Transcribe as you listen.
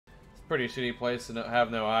pretty shitty place to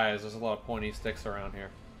have no eyes. There's a lot of pointy sticks around here.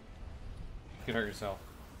 You can hurt yourself.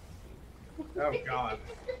 Oh god.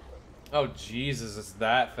 Oh Jesus, it's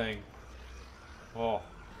that thing. Oh.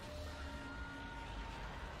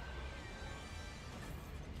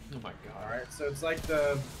 Oh my god. Alright, so it's like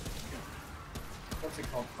the... What's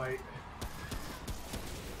it called? Fight.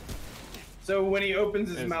 So when he opens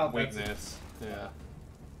his mouth, weakness. Yeah.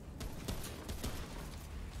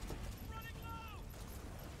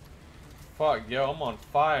 Fuck, yo, I'm on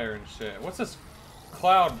fire and shit. What's this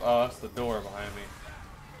cloud? Oh, that's the door behind me.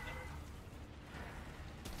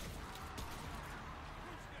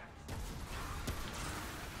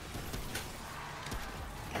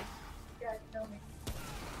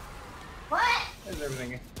 What? There's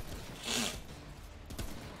everything.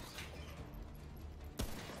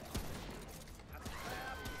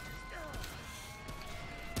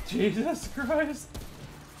 Jesus Christ.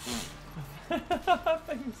 That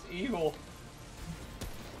thing's evil.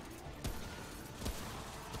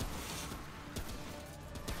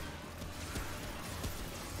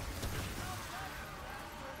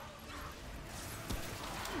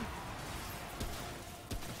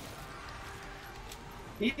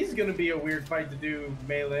 He's gonna be a weird fight to do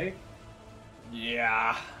melee.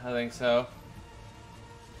 Yeah, I think so.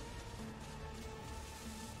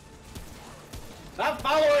 Stop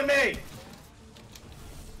following me!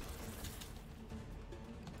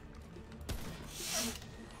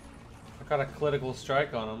 I got a critical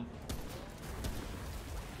strike on him.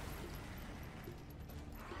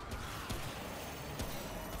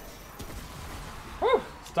 Whew!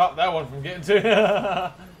 Stop that one from getting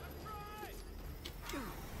to.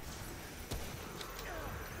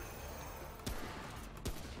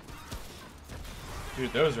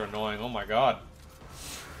 Dude, those are annoying. Oh my god.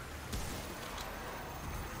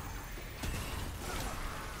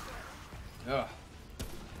 Ugh.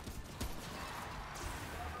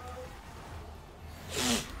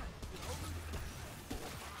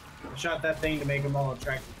 I shot that thing to make them all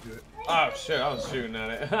attracted to it. Oh shit, I was shooting at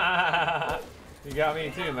it. You got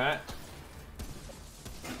me too, Matt.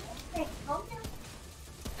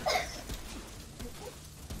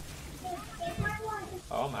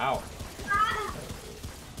 Oh, I'm out.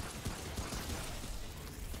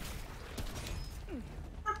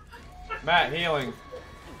 Matt, healing.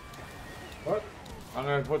 What? I'm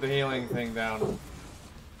gonna put the healing thing down.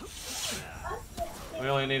 We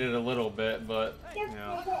only needed a little bit, but, you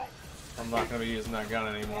know, I'm not gonna be using that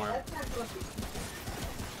gun anymore.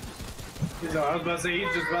 So I was about to say,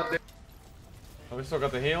 he's just about there. Oh, we still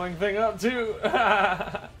got the healing thing up, too.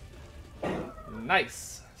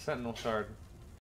 Nice. Sentinel shard.